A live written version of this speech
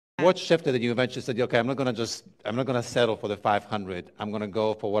What shifted that you eventually said, okay, I'm not going to settle for the 500. I'm going to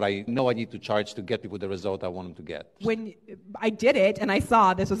go for what I know I need to charge to get people the result I want them to get. When I did it and I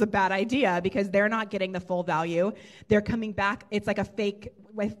saw this was a bad idea because they're not getting the full value, they're coming back. It's like a fake,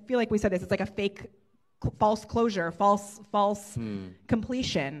 I feel like we said this, it's like a fake false closure, false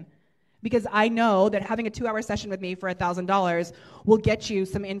completion. Because I know that having a 2-hour session with me for $1,000 will get you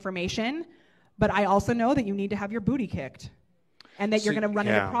some information, but I also know that you need to have your booty kicked. And that you're going to run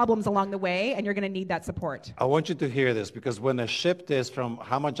into problems along the way, and you're going to need that support. I want you to hear this, because when the shift is from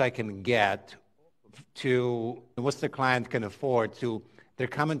how much I can get to what the client can afford to they're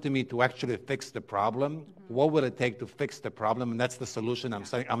coming to me to actually fix the problem, what would it take to fix the problem? And that's the solution I'm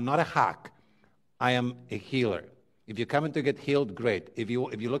saying. I'm not a hack. I am a healer. If you're coming to get healed, great. If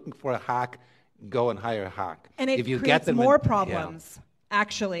you're looking for a hack, go and hire a hack. And it creates more problems.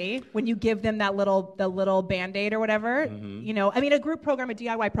 Actually, when you give them the little Band-Aid or whatever, a group program, a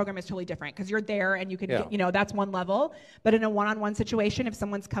DIY program is totally different because you're there and you can, that's one level. But in a one-on-one situation, if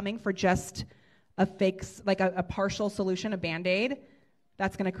someone's coming for just a fix, like a partial solution, a Band-Aid,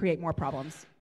 that's going to create more problems.